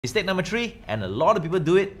Mistake number 3, and a lot of people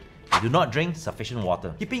do it, you do not drink sufficient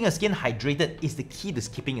water. Keeping your skin hydrated is the key to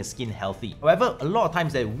keeping your skin healthy. However, a lot of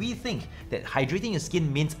times that we think that hydrating your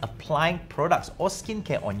skin means applying products or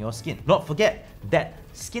skincare on your skin. Not forget that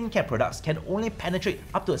skincare products can only penetrate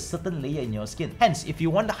up to a certain layer in your skin. Hence, if you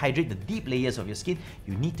want to hydrate the deep layers of your skin,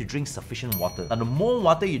 you need to drink sufficient water. Now, the more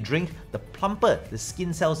water you drink, the plumper the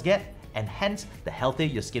skin cells get, and hence the healthier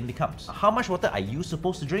your skin becomes. How much water are you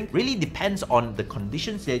supposed to drink? Really depends on the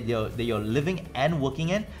conditions that you're living and working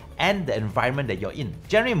in, and the environment that you're in.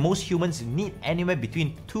 Generally, most humans need anywhere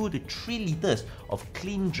between 2 to 3 liters of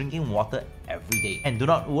clean drinking water every day. And do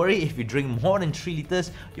not worry, if you drink more than 3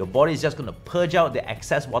 liters, your body is just going to purge out the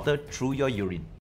excess water through your urine.